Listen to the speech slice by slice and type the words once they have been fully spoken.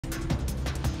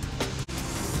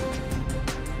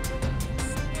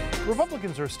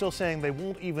Republicans are still saying they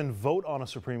won't even vote on a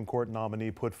Supreme Court nominee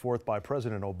put forth by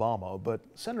President Obama, but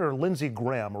Senator Lindsay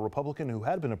Graham, a Republican who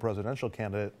had been a presidential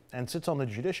candidate and sits on the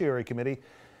Judiciary Committee,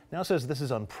 now says this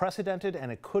is unprecedented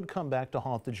and it could come back to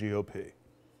haunt the GOP.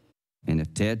 And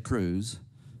if Ted Cruz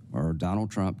or Donald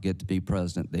Trump get to be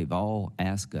president, they've all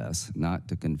asked us not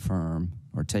to confirm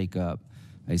or take up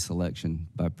a selection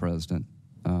by President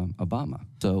Obama.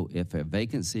 So if a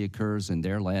vacancy occurs in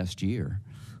their last year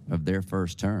of their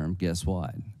first term, guess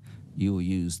what? You will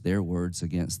use their words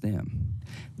against them.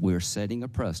 We're setting a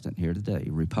precedent here today,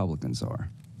 Republicans are,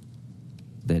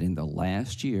 that in the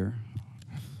last year,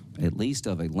 at least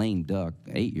of a lame duck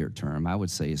 8-year term, I would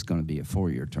say it's going to be a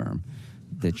 4-year term,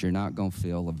 that you're not going to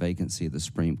fill a vacancy of the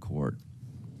Supreme Court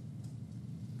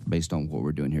based on what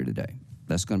we're doing here today.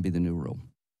 That's going to be the new rule.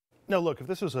 Now, look, if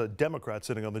this was a Democrat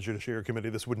sitting on the Judiciary Committee,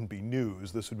 this wouldn't be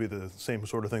news. This would be the same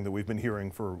sort of thing that we've been hearing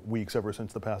for weeks ever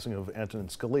since the passing of Antonin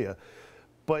Scalia.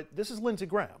 But this is Lindsey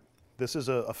Graham. This is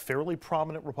a fairly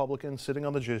prominent Republican sitting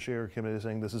on the Judiciary Committee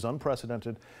saying this is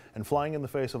unprecedented and flying in the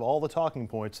face of all the talking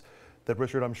points that,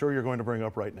 Richard, I'm sure you're going to bring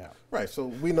up right now. Right. So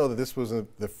we know that this was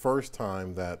the first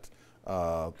time that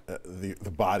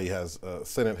the body has,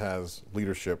 Senate has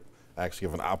leadership actually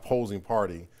of an opposing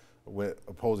party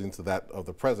opposing to that of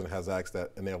the president has asked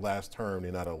that in their last term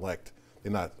they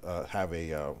not have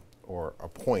or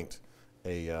appoint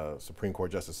a Supreme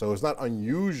Court justice. So it's not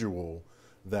unusual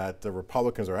that the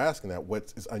Republicans are asking that.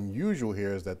 What is unusual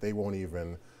here is that they won't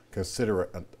even consider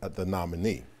the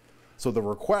nominee. So the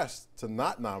request to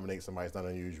not nominate somebody is not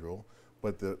unusual,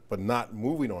 but not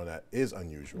moving on that is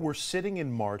unusual. We're sitting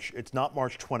in March. It's not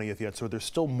March 20th yet, so there's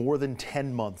still more than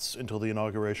 10 months until the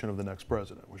inauguration of the next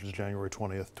president, which is January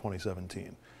 20th,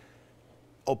 2017.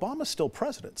 Obama's still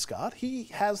president, Scott. He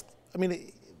has, I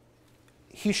mean,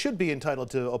 he should be entitled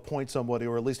to appoint somebody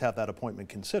or at least have that appointment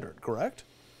considered, correct?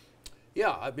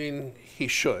 Yeah, I mean, he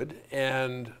should.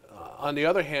 And on the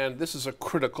other hand, this is a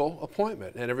critical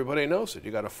appointment, and everybody knows it.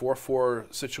 You got a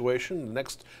 4-4 situation. The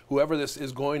next, whoever this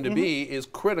is going to be, is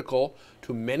critical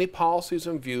to many policies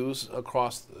and views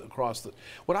across the.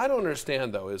 What I don't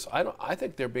understand, though, is I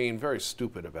think they're being very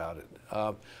stupid about it.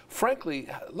 Frankly,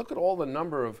 look at all the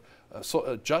number of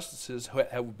justices who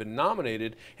have been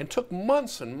nominated, and took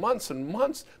months and months and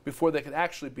months before they could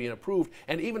actually be approved,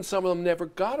 and even some of them never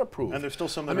got approved. And there's still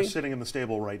some that are sitting in the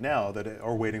stable right now that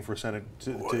are waiting for Senate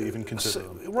to even consider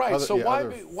them. Right, so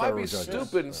why be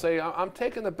stupid and say, I'm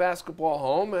taking the basketball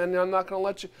home and I'm not going to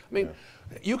let you, I mean,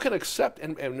 you can accept,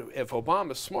 and if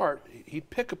Obama's smart, he'd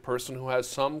pick a person who has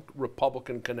some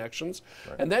Republican connections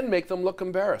and then make them look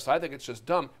embarrassed. I think it's just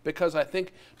dumb, because I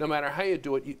think no matter how you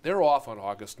do it, they're off on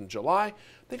August and July.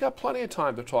 They got plenty of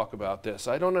time to talk about this.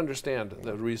 I don't understand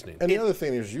the reasoning. And the other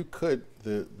thing is, you could,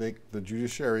 the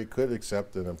judiciary could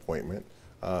accept an appointment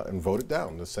and vote it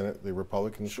down. The Senate, the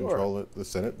Republicans control the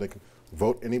Senate. They can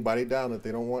vote anybody down that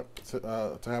they don't want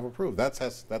to have approved.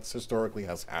 That's historically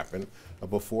has happened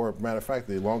before. Matter of fact,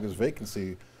 the longest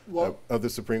vacancy of the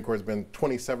Supreme Court has been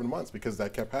 27 months because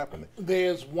that kept happening.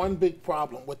 There's one big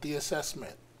problem with the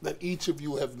assessment that each of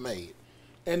you have made.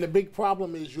 And the big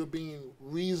problem is you're being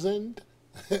reasonable,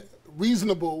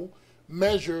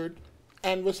 measured,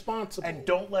 and responsible. And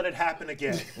don't let it happen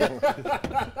again.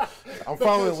 I'm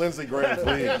following Lindsey Graham's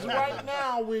lead. Because right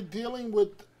now we're dealing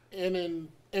with an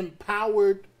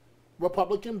empowered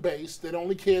Republican base that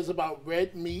only cares about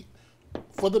red meat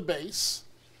for the base.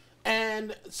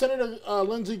 And Senator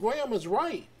Lindsey Graham is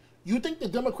right. You think the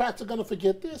Democrats are going to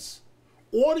forget this?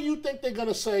 Or do you think they're going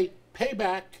to say,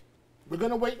 payback, we're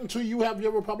going to wait until you have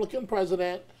your Republican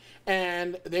president,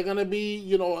 and they're going to be,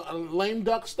 you know, a lame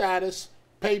duck status,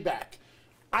 payback?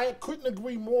 I couldn't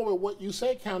agree more with what you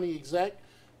say, County Exec.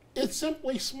 It's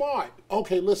simply smart.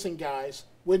 Okay, listen, guys,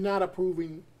 we're not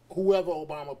approving whoever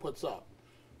Obama puts up.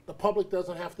 The public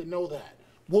doesn't have to know that.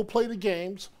 We'll play the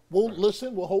games, we'll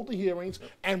listen, we'll hold the hearings,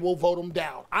 and we'll vote him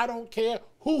down. I don't care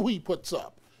who he puts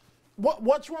up.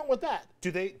 What's wrong with that? Do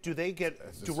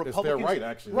Republicans? It's their right,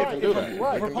 actually.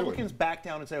 Right. Republicans back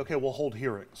down and say, okay, we'll hold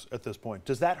hearings at this point.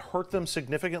 Does that hurt them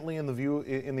significantly in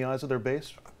the eyes of their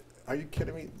base? Are you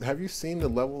kidding me? Have you seen the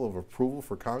level of approval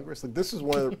for Congress? Like, this is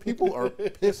one of the people are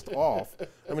pissed off.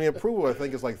 I mean, approval, I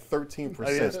think, is like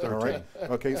 13%. All right.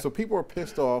 Okay, so people are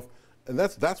pissed off, and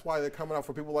that's why they're coming out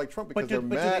for people like Trump, because they're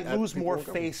mad. Do they lose more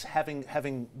face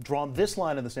having drawn this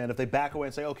line in the sand if they back away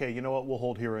and say, okay, you know what, we'll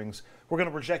hold hearings. We're going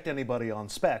to reject anybody on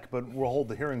spec, but we'll hold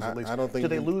the hearings at least. I don't think do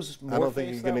they lose more face? I don't think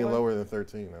you can get any lower than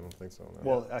 13. I don't think so. No.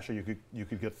 Well, actually, you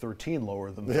could get 13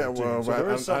 lower than 13. Yeah, well, so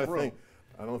there is some room.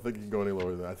 I don't think you can go any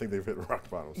lower than that. I think they've hit rock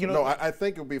bottom. So you know, no, I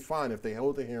think it would be fine if they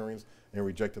hold the hearings and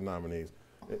reject the nominees.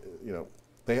 You know,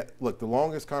 Look, the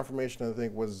longest confirmation I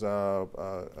think was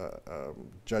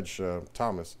Judge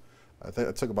Thomas. I think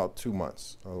it took about 2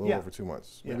 months, a little over 2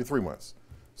 months, maybe 3 mons.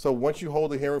 So once you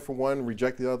hold a hearing for one,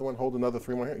 reject the other one, hold another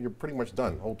 3 more hearings, you're pretty much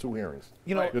done. Hold 2 hearings.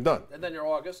 You're done. And then you're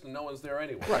August, and no one's there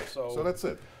anyway. Right. So that's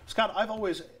it. Scott, I've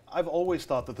always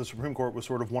thought that the Supreme Court was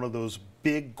sort of one of those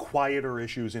big, quieter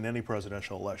issues in any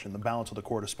presidential election, the balance of the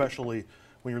court, especially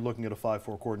when you're looking at a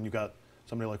 5-4 court and you've got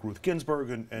somebody like Ruth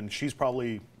Ginsburg, and she's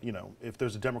probably, if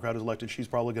there's a Democrat who's elected, she's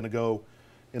probably going to go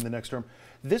in the next term.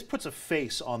 This puts a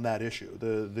face on that issue,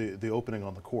 the opening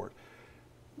on the court.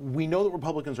 We know that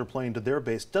Republicans are playing to their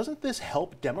base. Doesn't this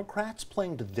help Democrats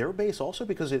playing to their base also,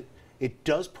 because it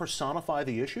does personify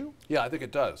the issue? Yeah, I think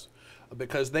it does,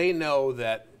 because they know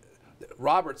that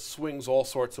Roberts swings all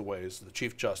sorts of ways, the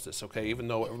Chief Justice, okay, even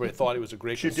though everybody thought he was a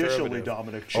great Judicially, conservative.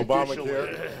 Dominic.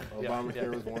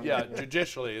 Obamacare is one. Yeah,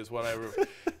 judicially is what I.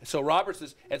 So Roberts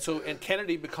is, and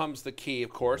Kennedy becomes the key,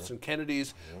 of course, and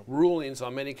Kennedy's rulings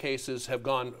on many cases have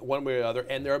gone one way or the other,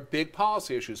 and there are big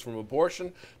policy issues, from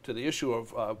abortion to the issue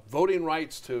of voting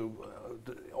rights to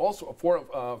also for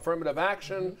affirmative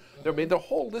action. There are a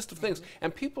whole list of things,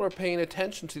 and people are paying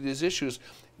attention to these issues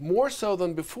more so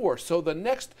than before. So the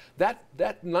next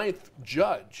that ninth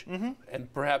judge,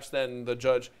 and perhaps then the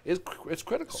judge is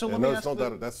critical. So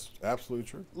that's absolutely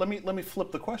true. Let me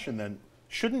flip the question then.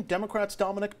 Shouldn't Democrats,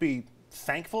 Dominic, be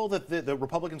thankful that the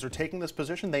Republicans are taking this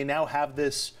position? They now have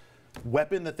this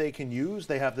weapon that they can use.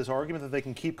 They have this argument that they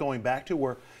can keep going back to,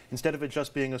 where instead of it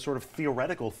just being a sort of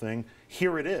theoretical thing,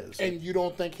 here it is. And you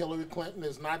don't think Hillary Clinton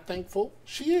is not thankful?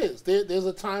 She is. There's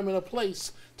a time and a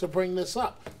place to bring this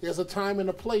up. There's a time and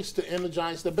a place to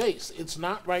energize the base. It's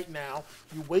not right now.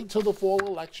 You wait till the fall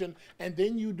election, and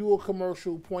then you do a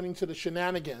commercial pointing to the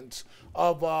shenanigans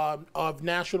of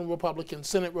national Republicans,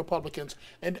 Senate Republicans,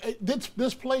 and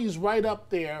this plays right up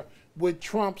there with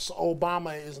Trump's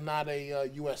Obama is not a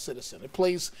U.S. citizen. It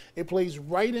plays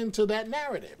right into that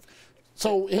narrative.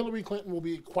 So Hillary Clinton will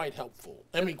be quite helpful.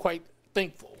 I mean, quite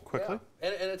thankful. Quickly. Yeah.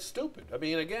 And it's stupid. I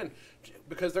mean, again,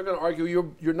 because they're going to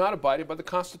argue you're not abiding by the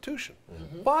Constitution.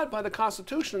 Abide by the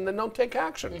Constitution and then don't take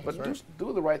action. But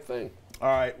do the right thing. All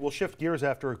right, we'll shift gears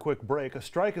after a quick break. A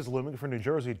strike is looming for New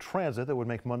Jersey Transit that would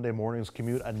make Monday morning's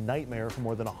commute a nightmare for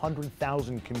more than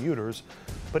 100,000 commuters.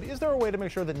 But is there a way to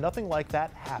make sure that nothing like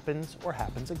that happens or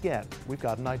happens again? We've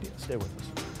got an idea. Stay with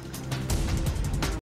us.